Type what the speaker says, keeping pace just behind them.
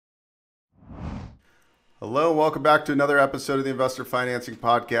Hello, welcome back to another episode of the Investor Financing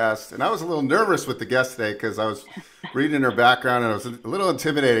Podcast. And I was a little nervous with the guest today because I was reading her background and it was a little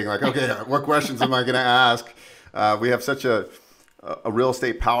intimidating. Like, okay, what questions am I going to ask? We have such a real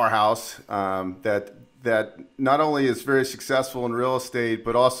estate powerhouse that not only is very successful in real estate,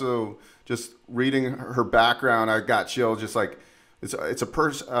 but also just reading her background, I got chills. Just like it's a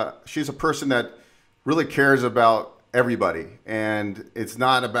person. She's a person that really cares about everybody, and it's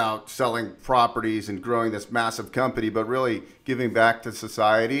not about selling properties and growing this massive company, but really giving back to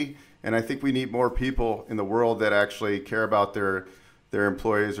society. And I think we need more people in the world that actually care about their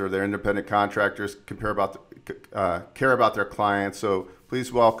employees or their independent contractors, care about their clients. So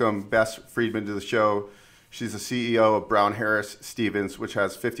please welcome Bess Freedman to the show. She's the CEO of Brown Harris Stevens, which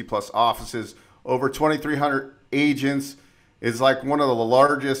has 50 plus offices, over 2,300 agents, is like one of the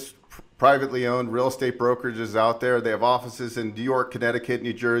largest privately owned real estate brokerages out there. They have offices in New York, Connecticut,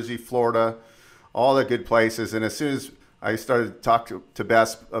 New Jersey, Florida, all the good places. And as soon as I started to talk to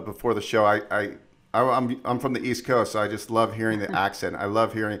Bess before the show, I'm from the East Coast, so I just love hearing the accent. I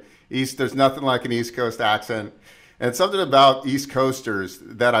love hearing East. There's nothing like an East Coast accent. And something about East Coasters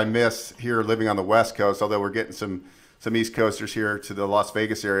that I miss here living on the West Coast, although we're getting some East Coasters here to the Las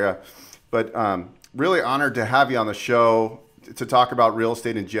Vegas area. But really honored to have you on the show to talk about real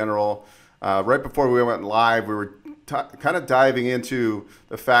estate in general. Right before we went live, we were kind of diving into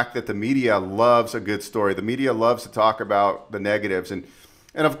the fact that the media loves a good story. The media loves to talk about the negatives. And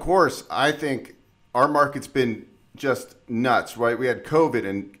of course, I think our market's been just nuts, right? We had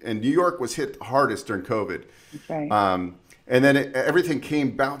COVID, and New York was hit hardest during COVID. Right. And then everything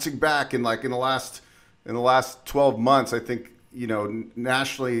came bouncing back in the last 12 months. I think,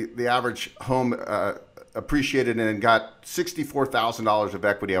 nationally, the average home appreciated and got $64,000 of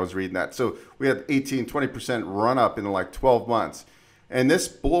equity. I was reading that. So we had 20% run up in 12 months. And this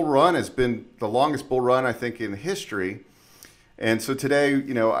bull run has been the longest bull run, I think, in history. And so today,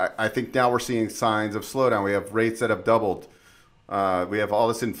 I think now we're seeing signs of slowdown. We have rates that have doubled. We have all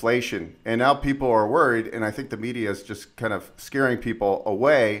this inflation. And now people are worried. And I think the media is just kind of scaring people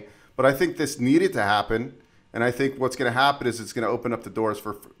away. But I think this needed to happen. And I think what's going to happen is it's going to open up the doors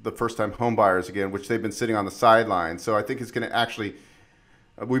for the first-time home buyers again, which they've been sitting on the sidelines. So I think it's going to actually,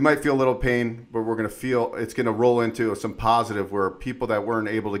 we might feel a little pain, but we're going to feel it's going to roll into some positive where people that weren't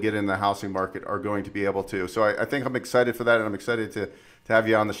able to get in the housing market are going to be able to. So I think I'm excited for that, and I'm excited to have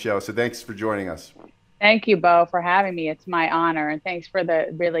you on the show. So thanks for joining us. Thank you, Bo, for having me. It's my honor. And thanks for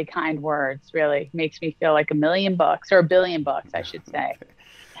the really kind words. Really makes me feel like $1,000,000 or $1,000,000,000, I should say.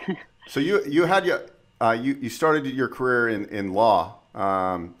 So you had you started your career in law,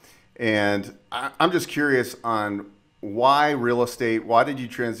 and I'm just curious on why real estate. Why did you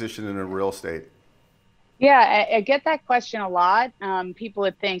transition into real estate? Yeah, I get that question a lot. People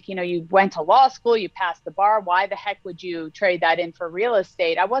would think, you went to law school, you passed the bar. Why the heck would you trade that in for real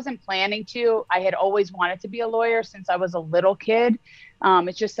estate? I wasn't planning to. I had always wanted to be a lawyer since I was a little kid.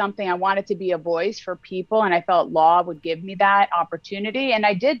 It's just something I wanted to be a voice for people, and I felt law would give me that opportunity. And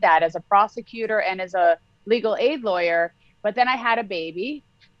I did that as a prosecutor and as a legal aid lawyer. But then I had a baby,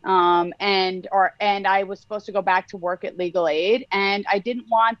 and I was supposed to go back to work at legal aid, and I didn't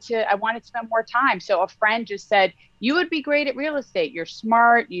want to. I wanted to spend more time. So a friend just said, "You would be great at real estate. You're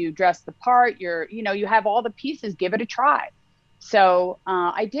smart. You dress the part. You have all the pieces. Give it a try." So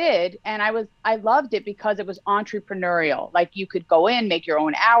I did, and I loved it because it was entrepreneurial. Like you could go in, make your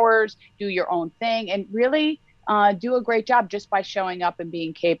own hours, do your own thing, and really do a great job just by showing up and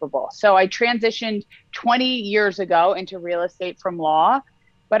being capable. So I transitioned 20 years ago into real estate from law.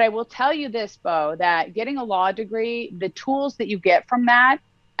 But I will tell you this, Bo, that getting a law degree, the tools that you get from that,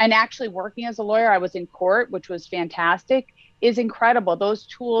 and actually working as a lawyer, I was in court, which was fantastic, is incredible. Those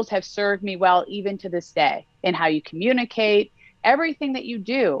tools have served me well even to this day in how you communicate, everything that you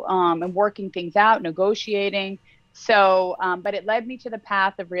do, and working things out, negotiating. So, but it led me to the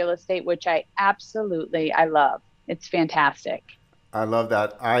path of real estate, which I love. It's fantastic. I love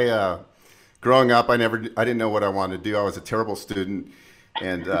that. Growing up, I didn't know what I wanted to do. I was a terrible student.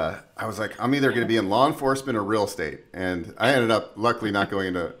 And I was like, I'm either going to be in law enforcement or real estate. And I ended up luckily not going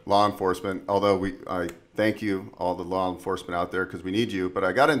into law enforcement, although I thank you, all the law enforcement out there, because we need you. But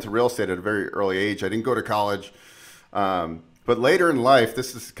I got into real estate at a very early age. I didn't go to college. But later in life,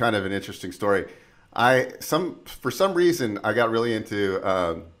 this is kind of an interesting story. For some reason, I got really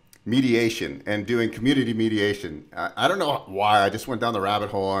into mediation and doing community mediation. I don't know why. I just went down the rabbit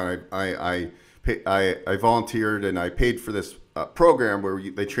hole, and I volunteered and I paid for this program where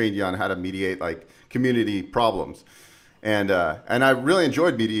they trained you on how to mediate like community problems. And I really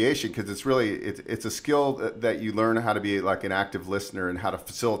enjoyed mediation because it's a skill that you learn how to be like an active listener and how to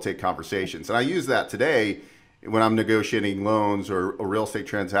facilitate conversations. And I use that today when I'm negotiating loans or real estate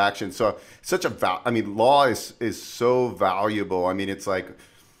transactions. So law is so valuable. I mean, it's like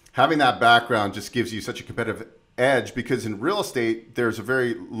having that background just gives you such a competitive edge, because in real estate, there's a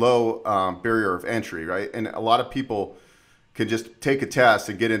very low barrier of entry, right? And a lot of people can just take a test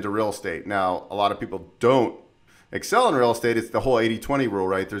and get into real estate. Now, a lot of people don't excel in real estate. It's the whole 80-20 rule,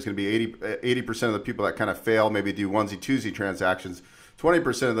 right? There's going to be 80% of the people that kind of fail, maybe do onesie-twosie transactions.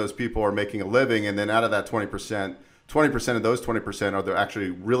 20% of those people are making a living, and then out of that 20% of those 20% are actually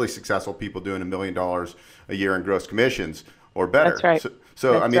really successful people doing $1 million a year in gross commissions or better. That's right.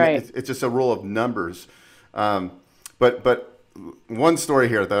 So I mean, it's just a rule of numbers. But one story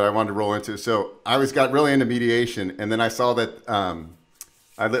here that I wanted to roll into. So I got really into mediation, and then I saw that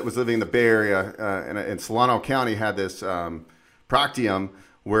I was living in the Bay Area, and Solano County had this Practium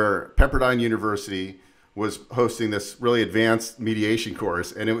where Pepperdine University was hosting this really advanced mediation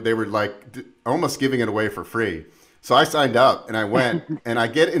course, and they were like almost giving it away for free. So I signed up and I went, and I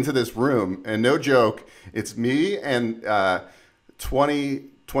get into this room, and no joke, it's me and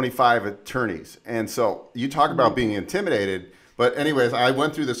 25 attorneys. And so you talk about being intimidated. But anyways, I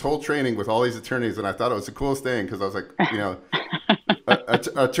went through this whole training with all these attorneys, and I thought it was the coolest thing, because I was like,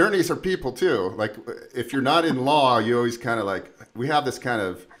 attorneys are people too. Like, if you're not in law, you always kind of like, we have this kind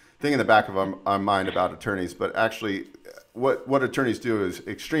of thing in the back of our mind about attorneys, but actually what attorneys do is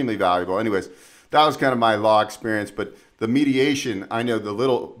extremely valuable. Anyways, that was kind of my law experience, but the mediation, I know the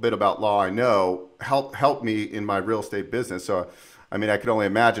little bit about law I know helped me in my real estate business. So, I mean, I could only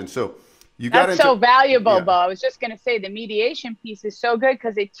imagine. So that's so valuable, Bo. I was just going to say the mediation piece is so good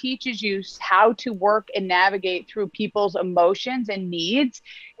because it teaches you how to work and navigate through people's emotions and needs.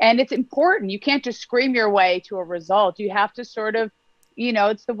 And it's important. You can't just scream your way to a result. You have to sort of,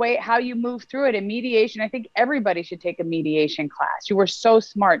 it's the way how you move through it. In mediation, I think everybody should take a mediation class. You were so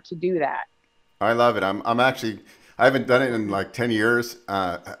smart to do that. I love it. I haven't done it in like 10 years.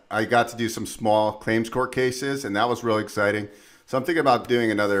 I got to do some small claims court cases, and that was really exciting. So I'm thinking about doing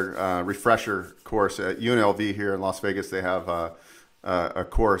another refresher course at UNLV here in Las Vegas. They have a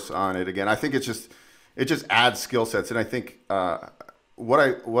course on it again. I think it just adds skill sets, and I think what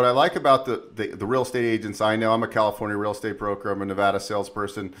I like about the real estate agents I know. I'm a California real estate broker. I'm a Nevada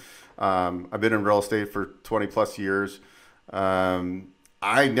salesperson. I've been in real estate for 20 plus years.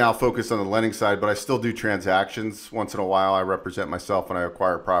 I now focus on the lending side, but I still do transactions once in a while. I represent myself when I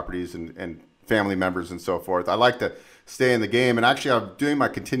acquire properties and family members and so forth. I like to stay in the game, and actually I'm doing my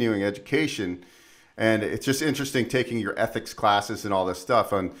continuing education, and it's just interesting taking your ethics classes and all this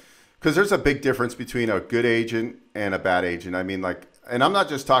stuff, because there's a big difference between a good agent and a bad agent. I mean, like, and I'm not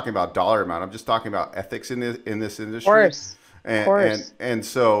just talking about dollar amount. I'm just talking about ethics in this industry. Of course. And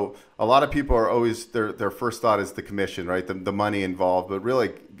so a lot of people are always, their first thought is the commission, right? The money involved. But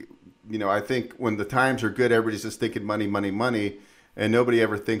really, I think when the times are good, everybody's just thinking money, money, money. And nobody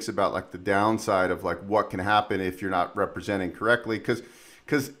ever thinks about like the downside of like what can happen if you're not representing correctly.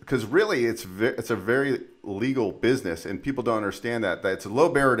 Because really it's a very legal business, and people don't understand that it's a low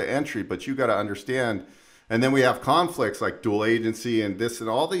barrier to entry, but you got to understand. And then we have conflicts like dual agency and this and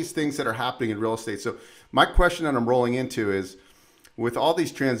all these things that are happening in real estate. So my question that I'm rolling into is, with all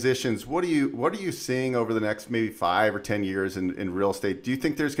these transitions, what are you seeing over the next maybe 5 or 10 years in real estate? Do you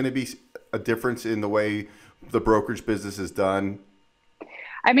think there's going to be a difference in the way the brokerage business is done?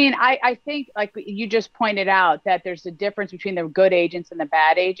 I mean, I think, like you just pointed out, that there's a difference between the good agents and the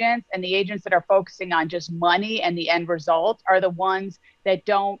bad agents. And the agents that are focusing on just money and the end result are the ones that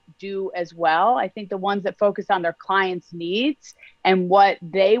don't do as well. I think the ones that focus on their clients' needs and what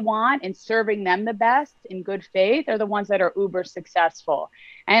they want and serving them the best in good faith are the ones that are uber successful.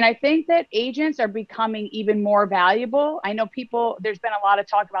 And I think that agents are becoming even more valuable. I know there's been a lot of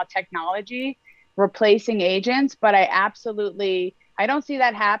talk about technology replacing agents, but I don't see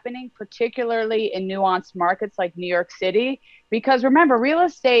that happening, particularly in nuanced markets like New York City, because remember, real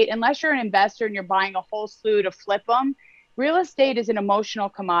estate, unless you're an investor and you're buying a whole slew to flip them, real estate is an emotional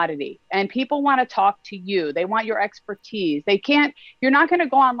commodity, and people want to talk to you. They want your expertise. You're not going to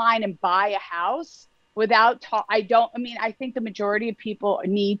go online and buy a house without I think the majority of people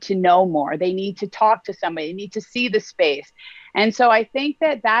need to know more. They need to talk to somebody. They need to see the space. And so I think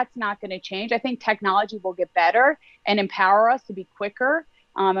that that's not going to change. I think technology will get better and empower us to be quicker,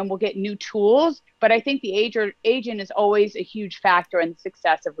 and we'll get new tools. But I think the agent is always a huge factor in the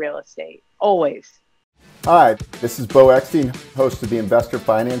success of real estate, always. Hi, this is Bo Eckstein, host of the Investor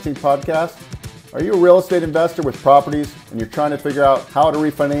Financing Podcast. Are you a real estate investor with properties and you're trying to figure out how to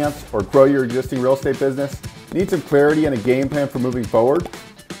refinance or grow your existing real estate business? Need some clarity and a game plan for moving forward?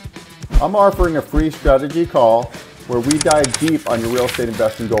 I'm offering a free strategy call where we dive deep on your real estate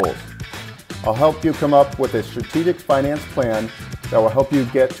investing goals. I'll help you come up with a strategic finance plan that will help you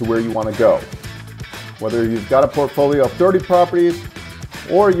get to where you want to go. Whether you've got a portfolio of 30 properties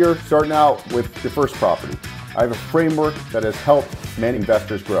or you're starting out with your first property, I have a framework that has helped many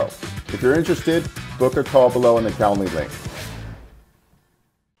investors grow. If you're interested, book a call below in the Calendly link.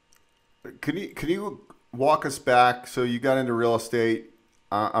 Can you walk us back? So you got into real estate.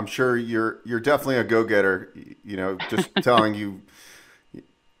 I'm sure you're definitely a go-getter. You know, just telling you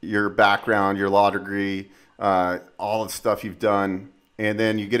your background, your law degree, all the stuff you've done, and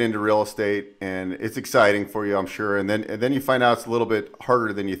then you get into real estate, and it's exciting for you, I'm sure. And then you find out it's a little bit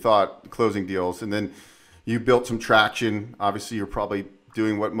harder than you thought closing deals, and then you built some traction. Obviously, you're probably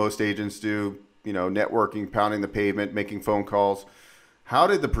doing what most agents do, you know, networking, pounding the pavement, making phone calls. How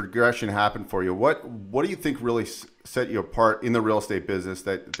did the progression happen for you? What do you think really set you apart in the real estate business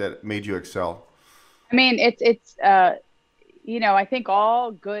that made you excel? I mean, it's you know, I think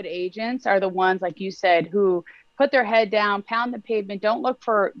all good agents are the ones, like you said, who put their head down, pound the pavement, don't look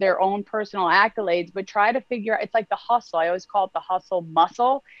for their own personal accolades, but try to figure out, it's like the hustle. I always call it the hustle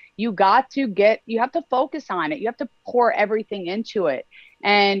muscle. You have to focus on it. You have to pour everything into it.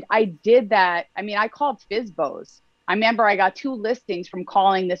 And I did that. I mean, I called FSBOs. I remember I got 2 listings from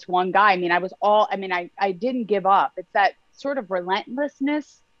calling this one guy. I mean, I didn't give up. It's that sort of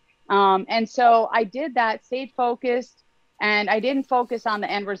relentlessness. And so I did that, stayed focused, and I didn't focus on the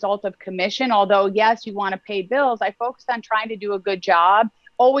end result of commission. Although, yes, you want to pay bills. I focused on trying to do a good job,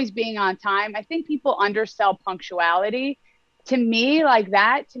 always being on time. I think people undersell punctuality. To me,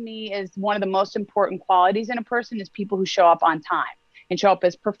 is one of the most important qualities in a person, is people who show up on time and show up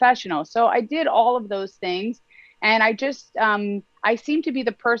as professionals. So I did all of those things. And I just, I seem to be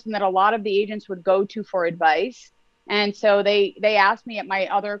the person that a lot of the agents would go to for advice. And so they asked me at my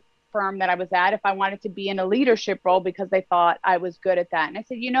other firm that I was at if I wanted to be in a leadership role because they thought I was good at that. And I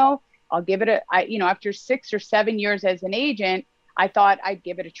said, you know, I'll give it after 6 or 7 years as an agent, I thought I'd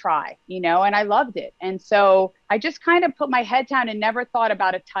give it a try, you know, and I loved it. And so I just kind of put my head down and never thought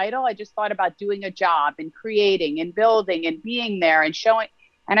about a title. I just thought about doing a job and creating and building and being there and showing.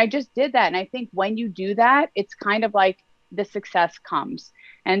 And I just did that. And I think when you do that, it's kind of like the success comes.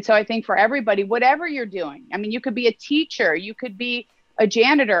 And so I think for everybody, whatever you're doing, I mean, you could be a teacher, you could be a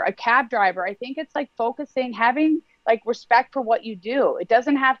janitor, a cab driver. I think it's like focusing, having like respect for what you do. It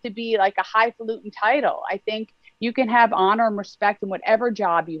doesn't have to be like a highfalutin title. I think you can have honor and respect in whatever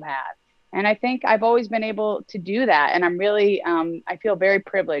job you have. And I think I've always been able to do that. And I'm really, I feel very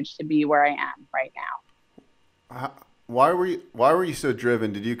privileged to be where I am right now. Why were you so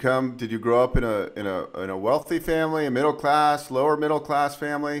driven? Did you grow up in a wealthy family, a middle class, lower middle class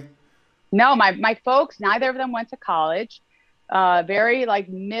family? No, my folks, neither of them went to college. Very like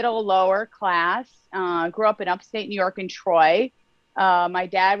middle lower class. Grew up in upstate New York in Troy. My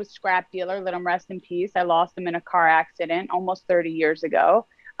dad was a scrap dealer. Let him rest in peace. I lost him in a car accident almost 30 years ago.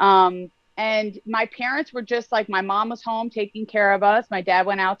 And my parents were just like, my mom was home taking care of us. My dad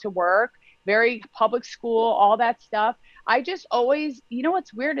went out to work. Very public school, all that stuff. I just always, you know,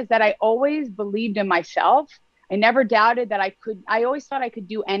 what's weird is that I always believed in myself. I never doubted that I always thought I could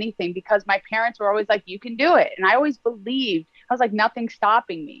do anything because my parents were always like, you can do it. And I always believed, I was like, nothing's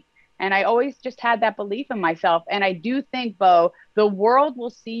stopping me. And I always just had that belief in myself. And I do think, Bo, the world will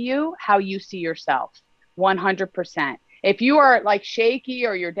see you how you see yourself, 100%. If you are like shaky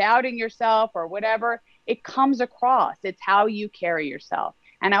or you're doubting yourself or whatever, it comes across. It's how you carry yourself.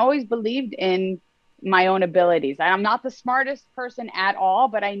 And I always believed in my own abilities. I'm not the smartest person at all,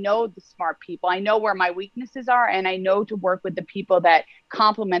 but I know the smart people. I know where my weaknesses are, and I know to work with the people that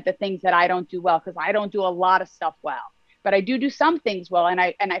complement the things that I don't do well, because I don't do a lot of stuff well. But I do some things well, and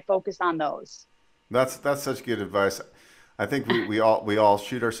I focus on those. That's such good advice. I think we all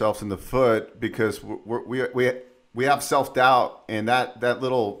shoot ourselves in the foot because we have self-doubt, and that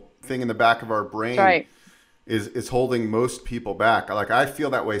little thing in the back of our brain. That's right. Is holding most people back. Like I feel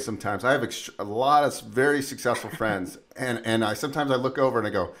that way sometimes. I have a lot of very successful friends, and I sometimes I look over and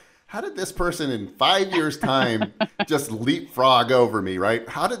I go, how did this person in 5 years' time just leapfrog over me, right?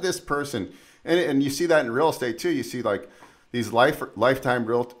 How did this person? And you see that in real estate too. You see like these lifetime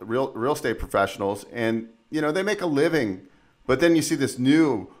real estate professionals, and you know they make a living, but then you see this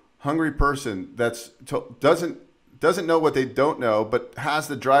new hungry person that's doesn't know what they don't know, but has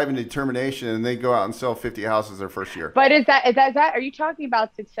the drive and determination, and they go out and sell 50 houses their first year. But are you talking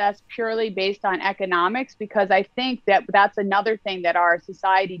about success purely based on economics? Because I think that's another thing that our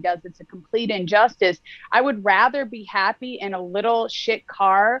society does. It's a complete injustice. I would rather be happy in a little shit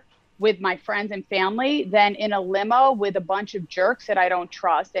car with my friends and family than in a limo with a bunch of jerks that I don't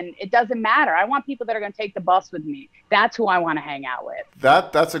trust. And it doesn't matter. I want people that are going to take the bus with me. That's who I want to hang out with.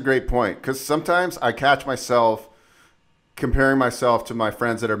 That's a great point, because sometimes I catch myself comparing myself to my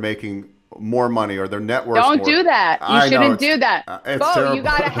friends that are making more money or their net worth. Don't do that. You shouldn't do that. Terrible. You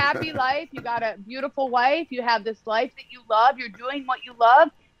got a happy life. You got a beautiful wife. You have this life that you love. You're doing what you love.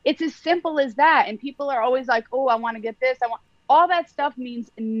 It's as simple as that. And people are always like, oh, I want to get this. All that stuff means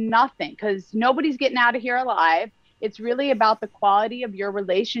nothing, because nobody's getting out of here alive. It's really about the quality of your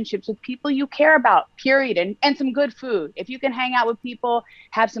relationships with people you care about, period. And some good food. If you can hang out with people,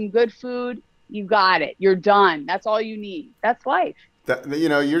 have some good food, you got it. You're done. That's all you need. That's life.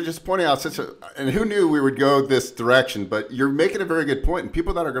 You're just pointing out and who knew we would go this direction, but you're making a very good point. And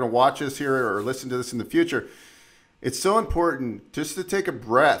people that are going to watch us here or listen to this in the future, it's so important just to take a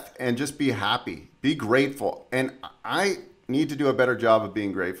breath and just be happy, be grateful. And I need to do a better job of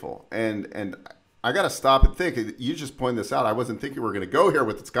being grateful. And I got to stop and think. You just pointed this out. I wasn't thinking we were going to go here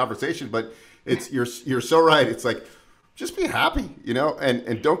with this conversation, but you're so right. It's like, just be happy,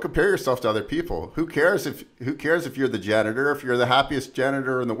 and don't compare yourself to other people. Who cares if you're the janitor, if you're the happiest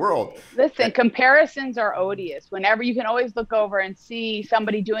janitor in the world? Listen, comparisons are odious. Whenever you can always look over and see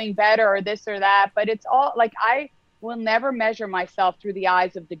somebody doing better or this or that, but it's all like, I will never measure myself through the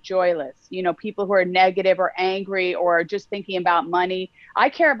eyes of the joyless, people who are negative or angry or just thinking about money. I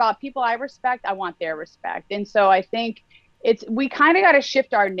care about people I respect. I want their respect. And so I think we kind of got to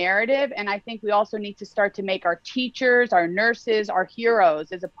shift our narrative. And I think we also need to start to make our teachers, our nurses, our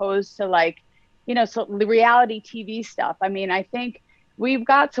heroes, as opposed to so the reality TV stuff. I mean, I think we've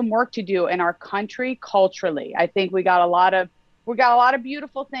got some work to do in our country culturally. I think we got a lot of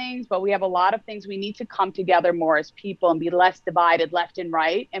beautiful things, but we have a lot of things we need to come together more as people and be less divided left and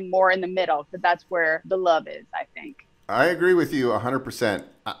right and more in the middle, because that's where the love is, I think. I agree with you 100%.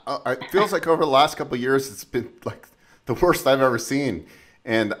 It feels like over the last couple of years, it's been like the worst I've ever seen.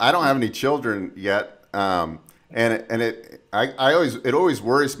 And I don't have any children yet. It always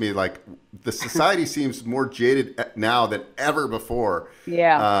worries me, like the society seems more jaded now than ever before.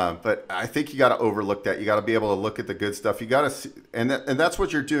 Yeah. But I think you got to overlook that. You got to be able to look at the good stuff. You got to see, and that's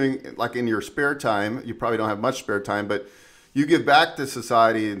what you're doing. Like in your spare time, you probably don't have much spare time, but you give back to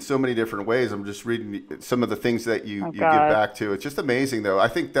society in so many different ways. I'm just reading some of the things that you give back to. It's just amazing, though. I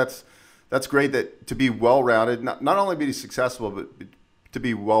think that's great, that to be well-rounded, not only be successful, but to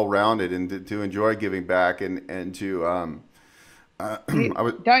be well-rounded and to enjoy giving back and to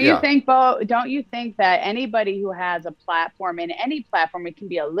don't you think, Bo? Don't you think that anybody who has a platform, in any platform, it can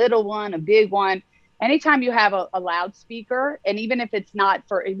be a little one, a big one, anytime you have a loudspeaker, and even if it's not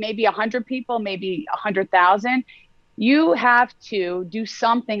for maybe 100 people, maybe 100,000, you have to do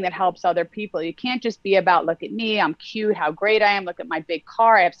something that helps other people. You can't just be about, look at me, I'm cute, how great I am, look at my big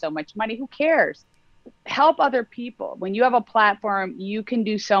car, I have so much money. Who cares? Help other people. When you have a platform, you can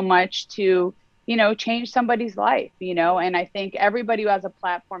do so much to, change somebody's life, and I think everybody who has a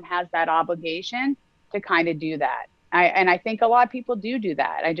platform has that obligation to kind of do that. I think a lot of people do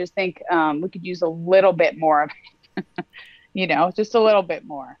that. I just think we could use a little bit more of it, just a little bit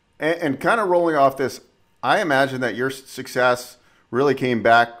more. And kind of rolling off this, I imagine that your success really came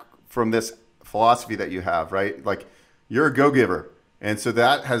back from this philosophy that you have, right? Like, you're a go-giver. And so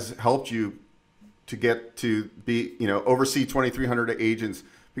that has helped you to get to be, oversee 2,300 agents,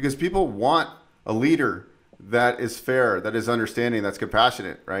 because people want a leader that is fair, that is understanding, that's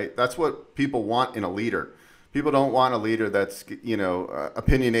compassionate, right? That's what people want in a leader. People don't want a leader that's,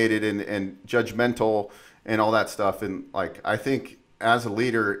 opinionated and judgmental and all that stuff. And like, I think as a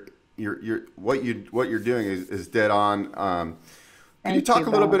leader, what you're doing is dead on. Can you talk a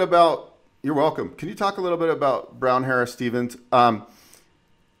little bit about? You're welcome. Can you talk a little bit about Brown Harris Stevens?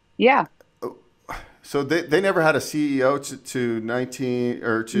 Yeah. So they never had a CEO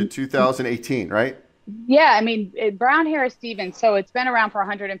to 2018, right? Yeah, I mean, Brown Harris Stevens. So it's been around for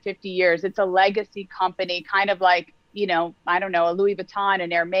 150 years. It's a legacy company, kind of like, I don't know, a Louis Vuitton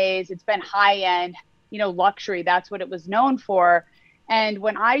and Hermes. It's been high end, luxury. That's what it was known for. And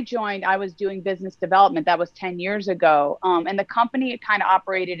when I joined, I was doing business development. That was 10 years ago. And the company, it kind of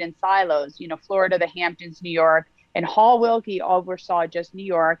operated in silos, Florida, the Hamptons, New York, and Hall Wilkie oversaw just New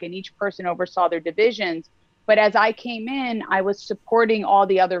York, and each person oversaw their divisions. But as I came in, I was supporting all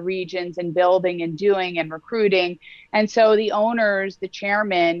the other regions and building and doing and recruiting. And so the owners, the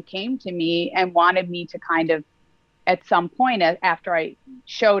chairman, came to me and wanted me to kind of, at some point after I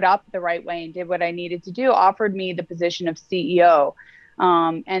showed up the right way and did what I needed to do, offered me the position of CEO.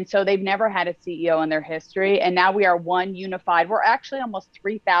 And so they've never had a CEO in their history. And now we are one unified. We're actually almost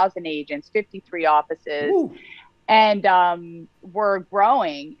 3,000 agents, 53 offices. Ooh. And we're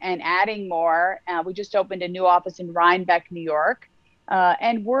growing and adding more. We just opened a new office in Rhinebeck, New York.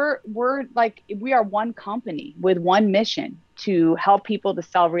 And we're like, we are one company with one mission to help people to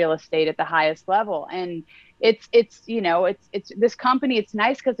sell real estate at the highest level. And it's this company, it's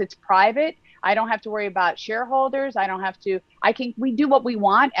nice because it's private. I don't have to worry about shareholders. We do what we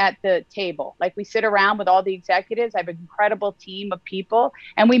want at the table. Like, we sit around with all the executives. I have an incredible team of people,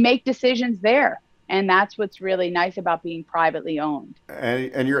 and we make decisions there. And that's what's really nice about being privately owned.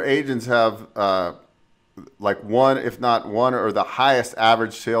 And your agents have like one, if not one, or the highest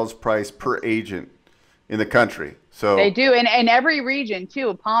average sales price per agent in the country. So they do, in every region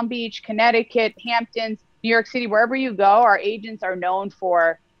too. Palm Beach, Connecticut, Hamptons, New York City, wherever you go, our agents are known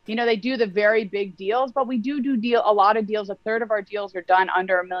for, they do the very big deals, but we do a lot of deals. A third of our deals are done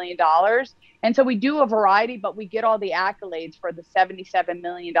under $1 million. And so we do a variety, but we get all the accolades for the $77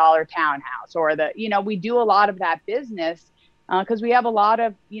 million townhouse, or we do a lot of that business because we have a lot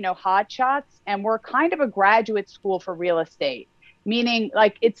of, hot shots, and we're kind of a graduate school for real estate. Meaning,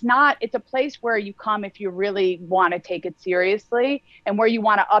 like, it's a place where you come if you really want to take it seriously and where you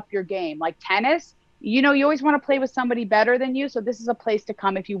want to up your game. Like tennis, you always want to play with somebody better than you. So this is a place to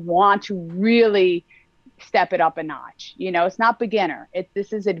come if you want to really step it up a notch. It's not beginner.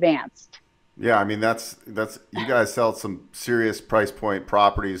 This is advanced. Yeah, I mean, that's you guys sell some serious price point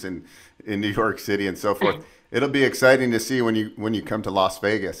properties in New York City and so forth. It'll be exciting to see when you come to Las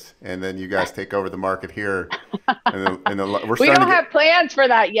Vegas and then you guys take over the market here. We don't have plans for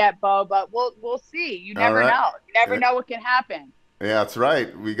that yet, Bo, but we'll see. You never know. You never know what can happen. Yeah, that's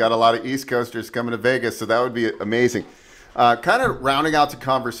right. We got a lot of East Coasters coming to Vegas, so that would be amazing. Kind of rounding out the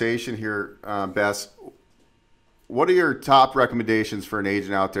conversation here, Bess, what are your top recommendations for an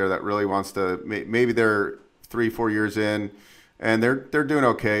agent out there that really wants to, maybe they're 3-4 years in and they're doing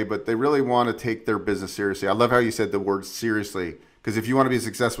okay, but they really want to take their business seriously? I love how you said the word seriously, because if you want to be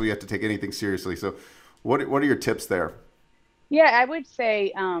successful, you have to take anything seriously. So what are your tips there? Yeah, I would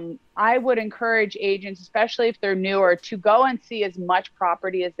say I would encourage agents, especially if they're newer, to go and see as much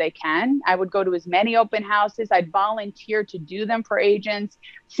property as they can. I would go to as many open houses. I'd volunteer to do them for agents,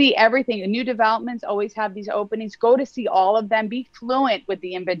 see everything. The new developments always have these openings. Go to see all of them. Be fluent with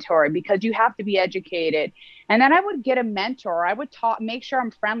the inventory because you have to be educated. And then I would get a mentor. I would make sure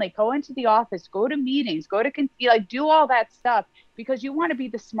I'm friendly. Go into the office, go to meetings, do all that stuff because you want to be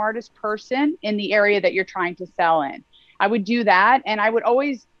the smartest person in the area that you're trying to sell in. I would do that. And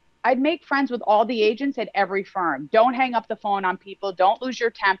I'd make friends with all the agents at every firm. Don't hang up the phone on people. Don't lose your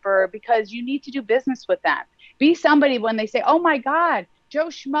temper because you need to do business with them. Be somebody when they say, oh my God, Joe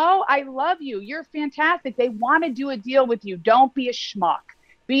Schmo, I love you. You're fantastic. They want to do a deal with you. Don't be a schmuck.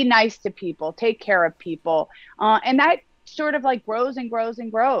 Be nice to people. Take care of people. And that sort of like grows and grows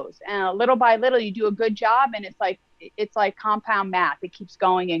and grows. And little by little, you do a good job. And it's like compound math. It keeps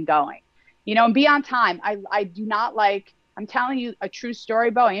going and going. And be on time. I do not like, I'm telling you a true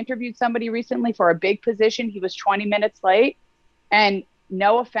story, Bo. I interviewed somebody recently for a big position. He was 20 minutes late, and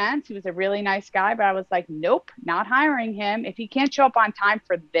no offense, he was a really nice guy, but I was like, nope, not hiring him. If he can't show up on time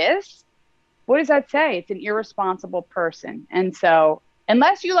for this, what does that say? It's an irresponsible person. And so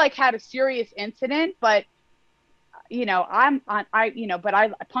unless you had a serious incident, but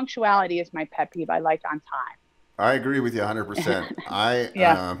punctuality is my pet peeve. I like on time. I agree with you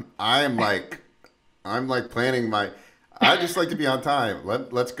 100%. I'm like planning I just like to be on time.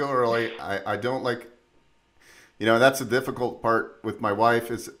 Let's go early. I don't like, that's the difficult part with my wife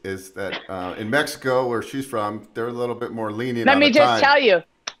is that in Mexico, where she's from, they're a little bit more lenient. Let me just tell you,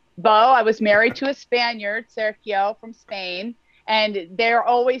 Bo, I was married to a Spaniard, Sergio from Spain, and they're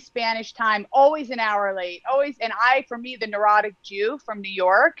always Spanish time, always an hour late, always. And for me, the neurotic Jew from New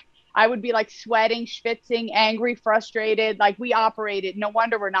York, I would be like sweating, schwitzing, angry, frustrated. Like we operated. No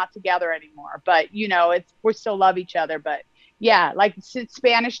wonder we're not together anymore. But we still love each other. But yeah, like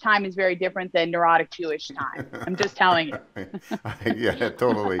Spanish time is very different than neurotic Jewish time. I'm just telling you. Yeah,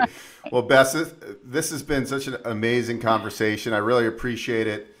 totally. Well, Bess, this has been such an amazing conversation. I really appreciate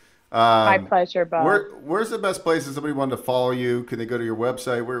it. My pleasure, Bob. Where's the best place if somebody wanted to follow you? Can they go to your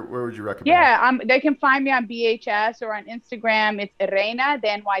website? Where would you recommend? Yeah, they can find me on BHS or on Instagram. It's Reina de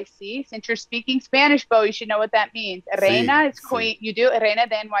NYC. Since you're speaking Spanish, Bo, you should know what that means. Reina is queen. You do. Reina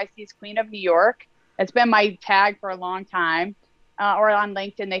de NYC is Queen of New York. It's been my tag for a long time. Or on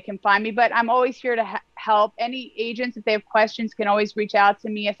LinkedIn, they can find me. But I'm always here to help. Any agents, if they have questions, can always reach out to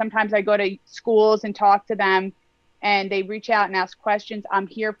me. Sometimes I go to schools and talk to them, and they reach out and ask questions. I'm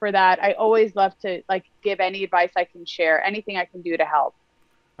here for that. I always love to give any advice I can share, anything I can do to help.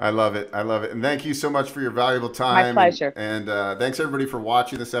 I love it. I love it. And thank you so much for your valuable time. My pleasure. And thanks everybody for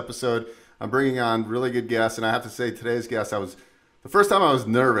watching this episode. I'm bringing on really good guests, and I have to say today's guest, the first time I was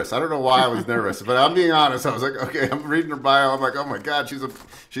nervous. I don't know why I was nervous, but I'm being honest. I was like, okay, I'm reading her bio. I'm like, oh my God,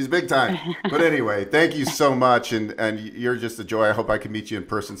 she's big time. But anyway, thank you so much, and you're just a joy. I hope I can meet you in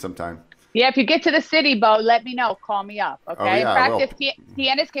person sometime. Yeah, if you get to the city, Bo, let me know. Call me up, okay? Oh, yeah, Practice.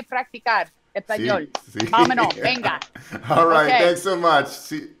 Tienes que practicar español. Sí. Vámonos, venga. All right, okay. Thanks so much.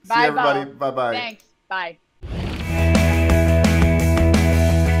 See everybody. Bye-bye. Thanks. Bye.